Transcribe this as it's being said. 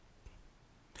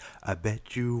I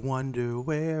bet you wonder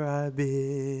where I've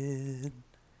been.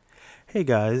 Hey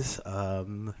guys,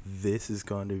 this is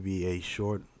going to be a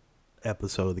short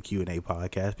episode of the Q&A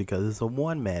podcast because it's a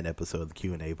one-man episode of the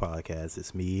Q&A podcast.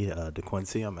 It's me,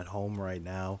 DeQuincy. I'm at home right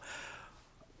now,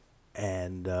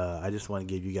 and I just want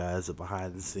to give you guys a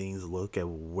behind-the-scenes look at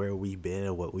where we've been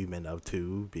and what we've been up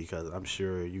to because I'm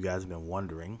sure you guys have been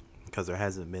wondering because there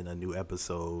hasn't been a new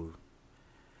episode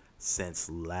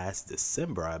since last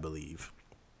December, I believe.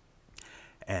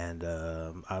 And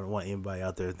I don't want anybody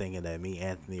out there thinking that me and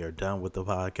Anthony are done with the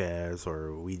podcast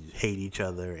or we hate each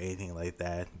other or anything like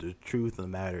that. The truth of the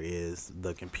matter is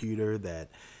the computer that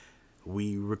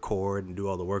we record and do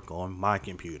all the work on, my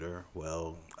computer,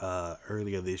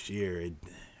 earlier this year, it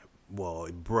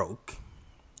broke.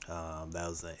 That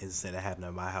was an incident that happened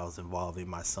at my house involving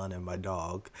my son and my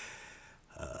dog.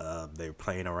 They were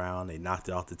playing around, they knocked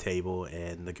it off the table,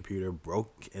 and the computer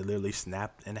broke. It literally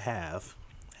snapped in half.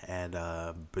 And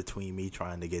between me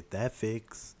trying to get that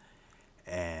fixed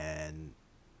and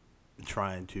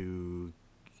trying to,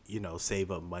 save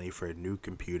up money for a new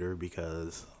computer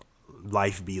because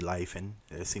life be lifing.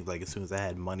 It seems like as soon as I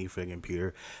had money for a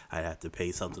computer, I'd have to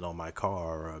pay something on my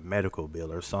car or a medical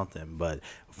bill or something. But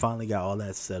finally got all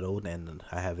that settled, and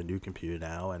I have a new computer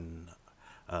now, and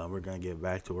we're going to get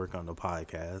back to work on the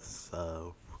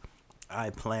podcast. I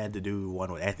planned to do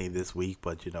one with Anthony this week,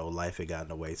 but, life had gotten in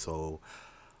the way, so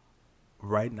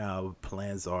right now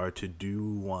plans are to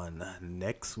do one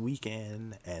next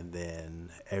weekend and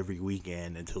then every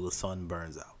weekend until the sun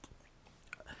burns out.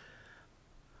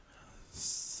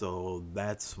 So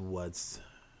that's what's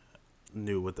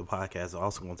new with the podcast. I'm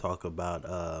also going to talk about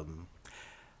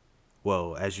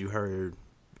as you heard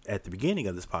at the beginning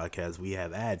of this podcast, we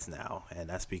have ads now, and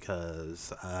that's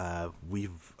because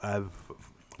we've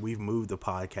moved the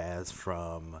podcast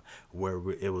from where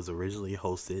it was originally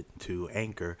hosted to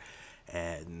Anchor,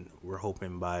 and we're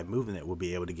hoping by moving it we'll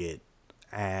be able to get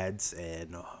ads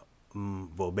and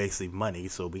basically money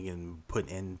so we can put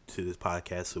into this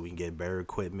podcast so we can get better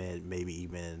equipment, maybe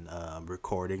even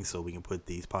recording so we can put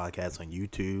these podcasts on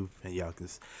YouTube and y'all can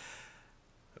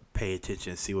pay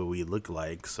attention and see what we look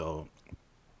like. So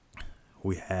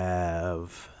we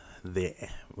have the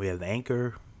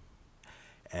Anchor,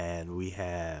 and we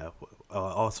have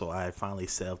also I finally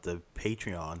set up the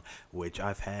Patreon, which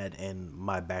I've had in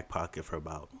my back pocket for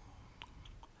about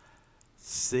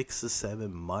 6 to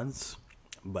 7 months,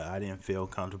 but I didn't feel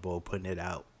comfortable putting it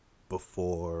out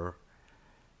before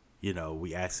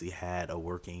we actually had a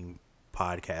working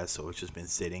podcast, so it's just been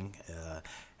sitting,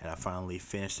 and I finally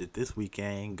finished it this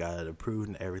weekend, got it approved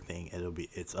and everything.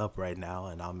 It's up right now,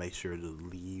 and I'll make sure to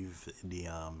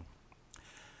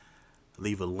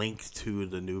leave a link to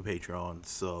the new Patreon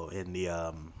so in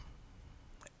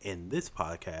this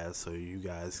podcast so you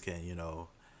guys can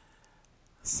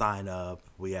sign up.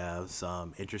 We have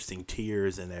some interesting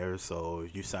tiers in there, so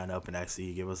if you sign up and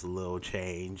actually give us a little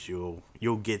change, you'll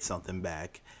get something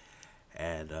back.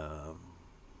 And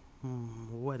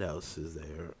what else is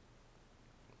there?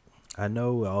 I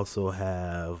know we also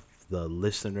have the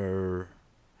listener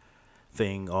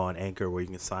thing on Anchor where you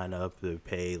can sign up to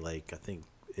pay, like, I think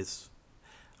it's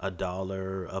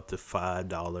 $1 up to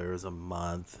 $5 a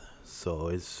month.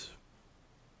 So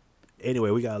anyway,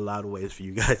 we got a lot of ways for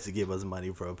you guys to give us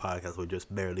money for a podcast we're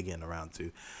just barely getting around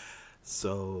to.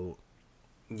 So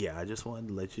yeah, I just wanted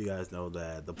to let you guys know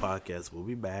that the podcast will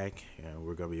be back, and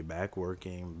we're gonna be back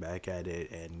working, back at it,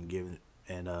 and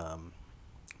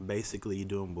basically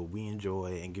doing what we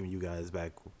enjoy and giving you guys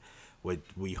back what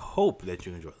we hope that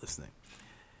you enjoy listening.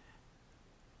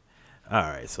 All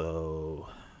right, so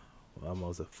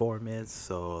almost at 4 minutes,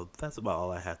 so that's about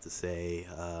all I have to say.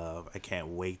 I can't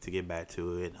wait to get back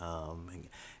to it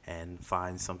and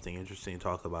find something interesting to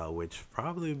talk about, which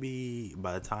probably be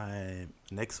by the time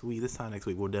next week. This time next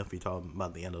week, we'll definitely be talking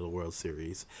about the end of the World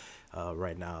Series.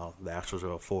 Right now, the Astros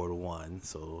are 4-1,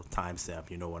 so timestamp,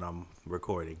 when I'm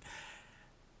recording.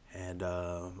 And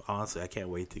honestly, I can't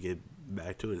wait to get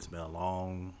back to it. It's been a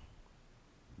long,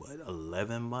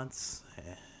 11 months,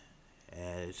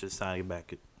 and it's just time to get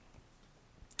back.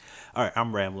 All right,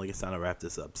 I'm rambling. It's time to wrap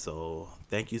this up. So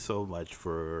thank you so much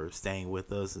for staying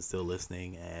with us and still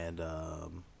listening, and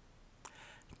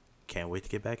can't wait to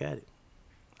get back at it.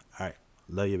 All right,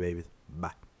 love you, babies.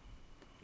 Bye.